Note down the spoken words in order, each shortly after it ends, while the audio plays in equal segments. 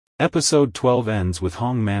Episode 12 ends with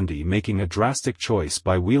Hong Mandy making a drastic choice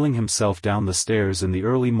by wheeling himself down the stairs in the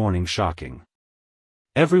early morning, shocking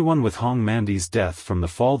everyone with Hong Mandy's death from the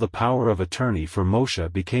fall. The power of attorney for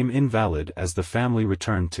Moshe became invalid as the family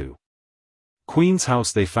returned to Queen's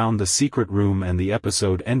house. They found the secret room, and the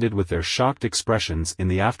episode ended with their shocked expressions in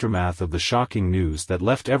the aftermath of the shocking news that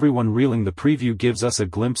left everyone reeling. The preview gives us a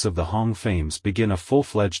glimpse of the Hong fames begin a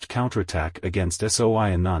full-fledged counterattack against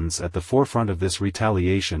Soo Nuns. At the forefront of this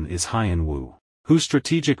retaliation is Hyun Woo, whose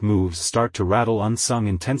strategic moves start to rattle unsung,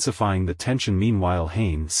 intensifying the tension. Meanwhile,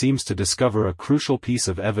 Hain seems to discover a crucial piece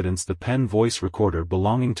of evidence, the pen voice recorder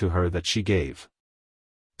belonging to her that she gave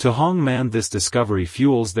to Hong Man. This discovery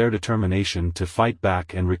fuels their determination to fight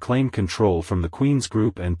back and reclaim control from the Queen's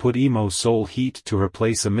group and put emo soul heat to her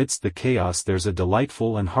place. Amidst the chaos, there's a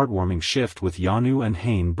delightful and heartwarming shift, with Yanu and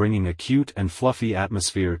Hain bringing a cute and fluffy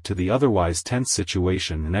atmosphere to the otherwise tense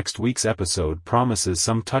situation. Next week's episode promises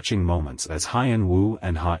some touching moments as Hyun Woo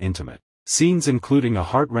and Ha intimate scenes, including a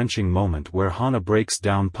heart-wrenching moment where Hana breaks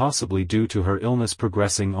down, possibly due to her illness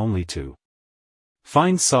progressing, only to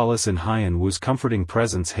find solace in Hyun Woo's comforting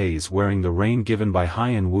presence. Haze wearing the rain given by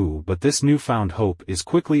Hyun Woo, but this newfound hope is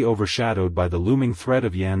quickly overshadowed by the looming threat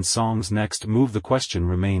of Yan Song's next move. The question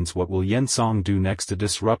remains, what will Yan Song do next to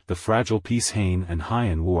disrupt the fragile peace Hain and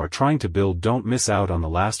Hyun Woo are trying to build? Don't miss out on the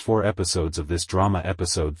last 4 episodes of this drama.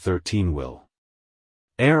 Episode 13 will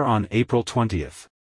air on April 20th.